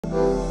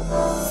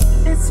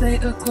It's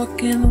 8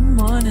 o'clock in the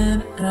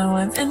morning. Now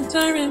I'm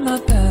entering my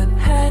bed.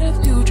 Had a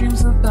few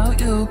dreams about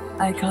you.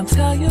 I can't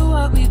tell you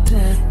what we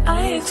did.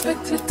 I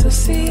expected to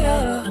see you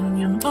on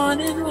your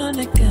morning run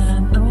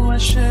again. No, I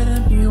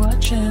shouldn't be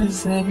watching.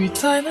 'Cause every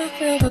time I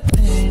feel the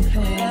pain,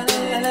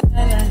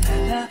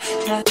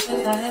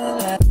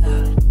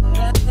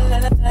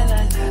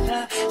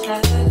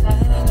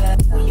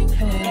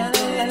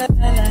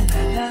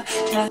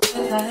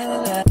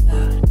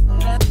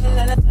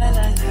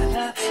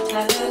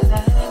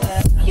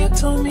 you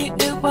told me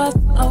it was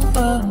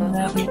over,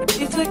 that we'd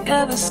be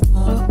together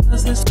soon.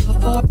 Was this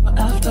before or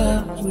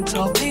after? You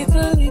told me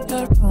to leave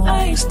the room.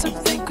 I used to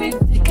think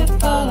we'd make it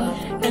far.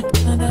 It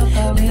turned out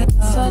that we had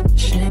such a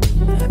shame.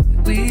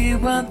 We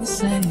weren't the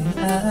same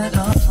at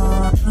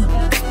all.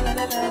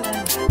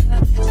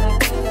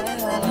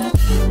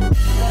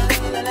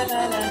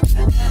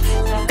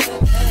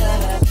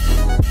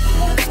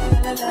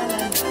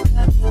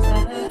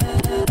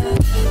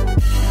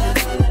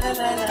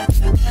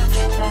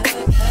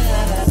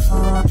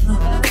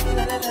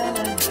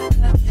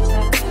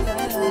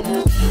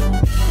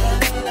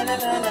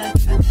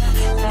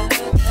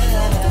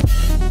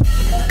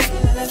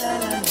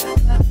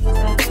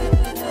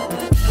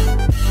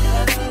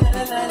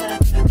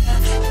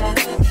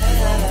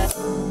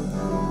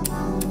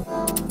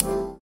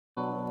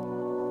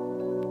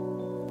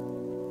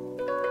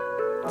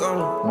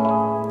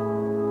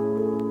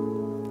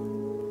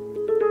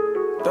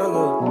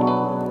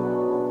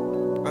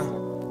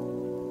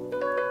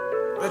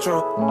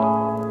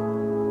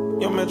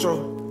 Metro.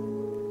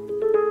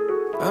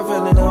 I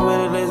fell in love with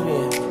a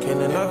lesbian.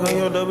 Can't knock on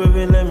your door,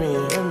 baby, let me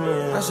in.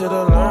 I should've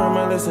learned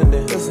my lesson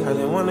then. I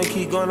didn't wanna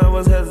keep going, I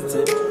was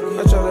hesitant.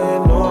 I try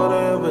to ignore the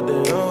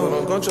evidence. But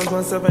I'm gon' trust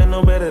myself, ain't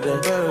no better than.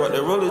 But they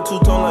roll it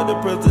two-tone like the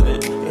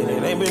president. And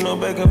it ain't been no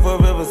back and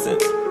forth ever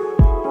since.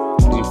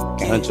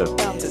 Hunxho.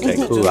 Okay,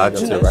 cool. I'll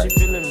just sit right.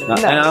 No.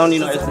 I don't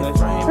need no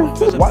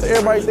explanation. Why do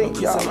everybody think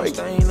y'all like?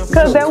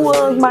 Cause that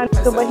was my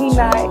nigga, but he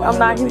not. I'm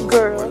not his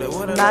girl.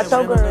 Not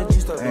your girl.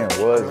 Damn,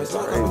 was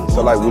crazy.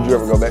 So like, would you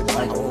ever go back to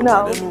Hunxho?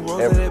 No.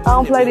 Ever? I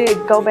don't play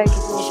that go back and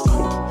forth.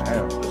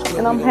 Damn.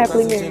 And I'm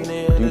happily married.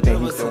 Do you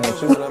think he still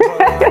wants you?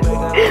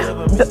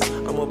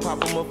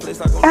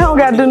 I don't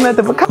gotta do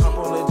nothing but come.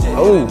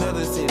 Oh.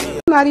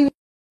 I'm not even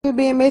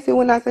being messy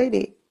when I say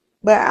that.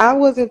 But I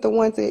wasn't the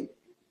one to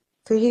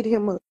hit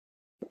him up.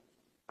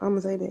 I'm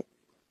gonna say that.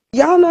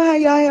 Y'all know how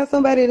y'all have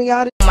somebody and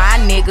y'all my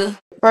nigga.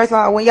 First of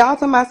all, when y'all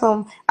talking about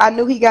something, I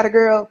knew he got a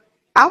girl.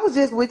 I was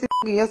just with this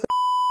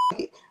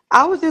yesterday.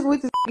 I was just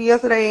with this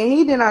yesterday, and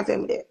he did not tell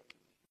me that.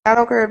 I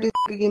don't care if this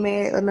get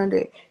mad or none of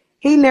that.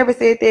 He never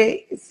said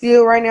that.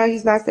 Still, right now,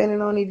 he's not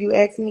standing on it. If you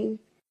ask me,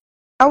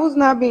 I was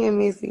not being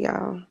messy,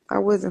 y'all. I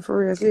wasn't for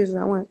real. Seriously,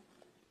 I wasn't.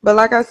 But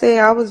like I said,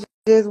 I was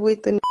just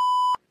with the.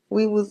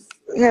 We was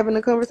having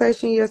a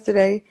conversation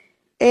yesterday,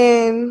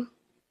 and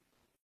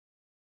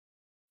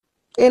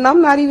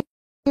I'm not even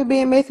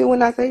being messy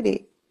when I say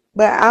that.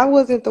 But I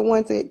wasn't the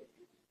one to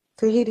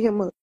hit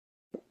him up.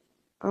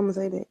 I'm gonna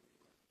say that.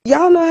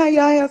 Y'all know how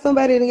y'all have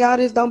somebody and y'all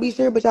just don't be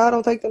sure, but y'all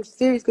don't take them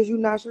serious because you're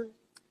not sure.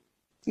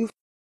 You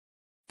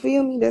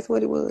feel me? That's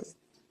what it was.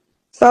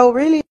 So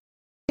really,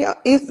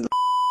 it's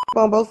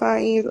on both our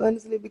ends,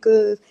 honestly,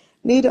 because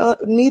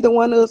neither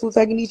one of us was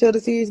taking each other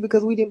serious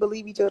because we didn't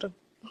believe each other.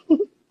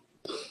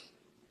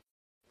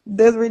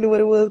 That's really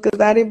what it was, because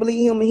I didn't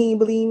believe him and he didn't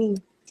believe me.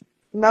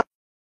 No,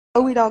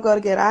 we don't go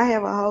together. I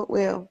have a whole,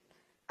 well,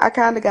 I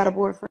kind of got a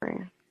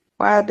boyfriend.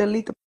 Why I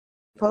delete the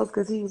post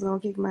because he was going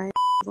to kick my ass.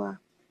 Why?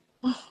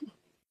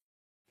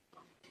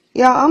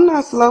 Yeah, I'm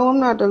not slow. I'm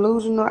not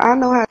delusional. I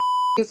know how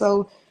to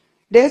so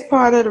that's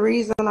part of the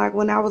reason, like,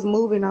 when I was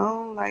moving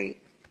on,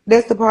 like,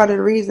 that's the part of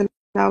the reason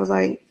I was,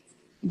 like,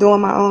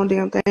 doing my own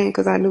damn thing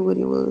because I knew what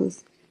it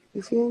was.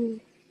 You feel me?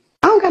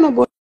 I don't got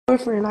no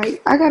boyfriend.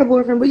 Like, I got a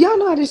boyfriend, but y'all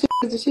know how this shit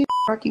is. The shit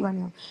rocky right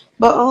now.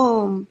 But,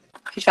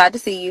 He tried to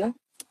see you,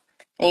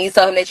 and you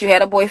told him that you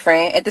had a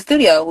boyfriend at the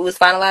studio. We was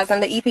finalizing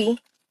the EP.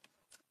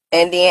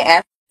 And then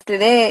after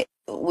that,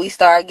 we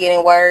started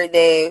getting word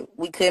that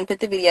we couldn't put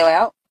the video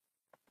out.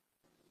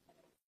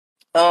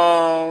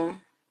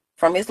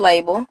 From his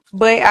label.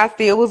 But I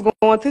still was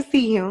going to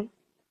see him.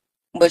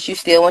 But you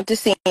still went to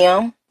see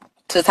him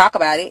to talk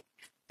about it.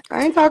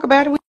 I ain't talk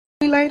about it.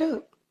 We laid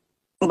up.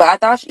 But I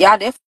thought y'all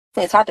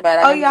definitely talked about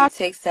it. Oh, y'all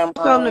text him.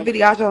 Show him the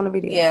video. I showed him the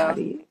video. Yeah. I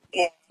did.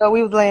 Yeah. So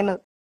we was laying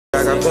up.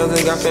 I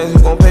got fans who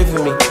gon' pay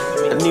for me.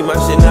 I need my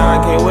shit now,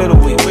 I can't wait a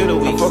week.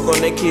 I fuck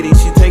on that kitty,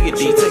 she take it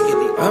deep.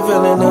 I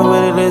fell in love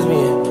with a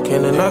lesbian.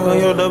 Can't knock on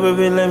your door,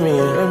 baby, let me in.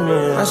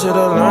 I should've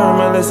learned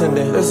my lesson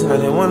then. I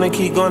didn't wanna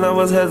keep going, I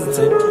was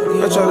hesitant.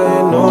 I try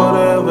to ignore the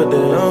evidence.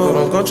 But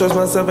I'm gon' trust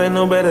myself, ain't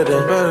no better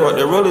than. But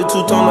they roll it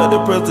two-tone like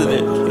the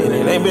president. And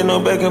it ain't been no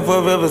back and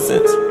forth ever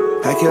since.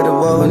 I killed the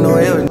world with no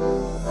evidence.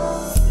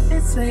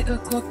 It's 8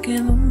 o'clock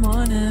in the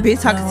morning.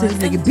 Bitch talking to this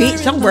nigga,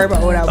 bitch. Don't worry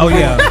about what I was. Oh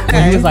yeah,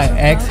 when he was like,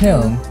 ask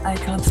him.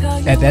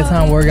 At that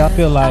time, where y'all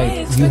feel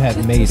like you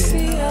had made it?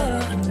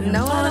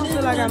 No, I don't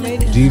feel like I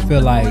made it. Do you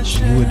feel like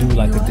you would do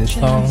like a diss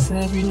song?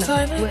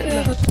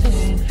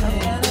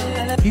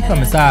 He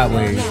coming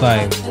sideways,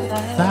 like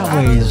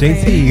sideways,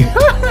 JT.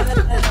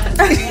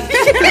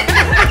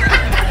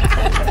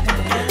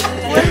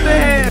 What the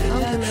hell?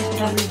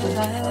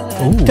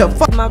 Ooh. The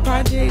fuck? My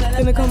project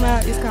gonna come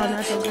out. It's called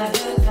Nacho God.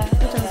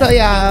 So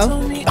y'all,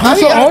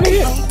 Hunxho on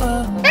it?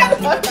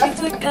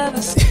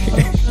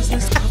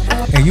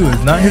 And you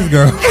is not his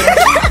girl.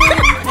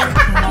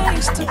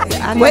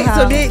 Wait,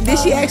 so did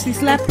she actually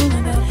slap you?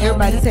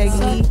 Everybody tagging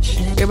me.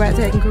 Everybody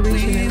tagging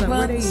Caresha. And it's like,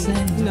 where they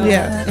at? You know?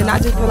 Yeah. And I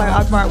just feel like,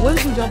 akbarv, what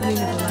is you jumping in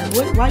there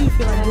for? Like, why you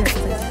feel like you have to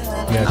say something?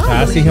 Yeah, I I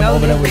don't see really him know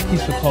over there him. with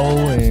Keyshia Cole,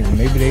 and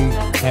maybe they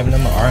having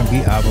them an R&B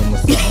album or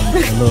something,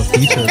 a little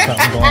feature or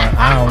something going.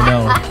 I don't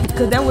know.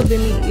 Cause that would have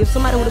been me. If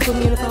somebody would have put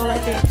me in a song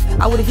like that,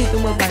 I would have hit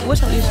them up like,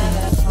 what's your issue?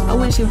 I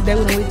wish if they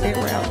would have went that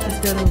route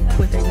instead of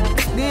what they did.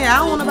 Then I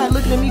don't want nobody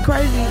looking at me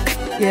crazy.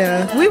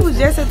 yeah. We was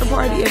just at the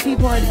party, at P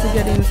party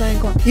together in the same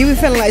car. You be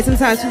feeling like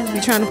sometimes people be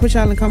trying to put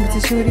y'all in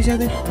competition with each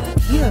other?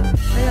 Yeah,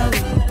 they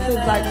always.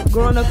 Cause like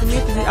growing up in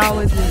Memphis, it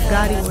always was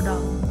Gotti or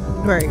dog.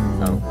 Right.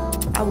 So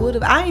I would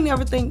have. I ain't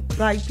never think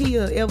like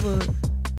Pia ever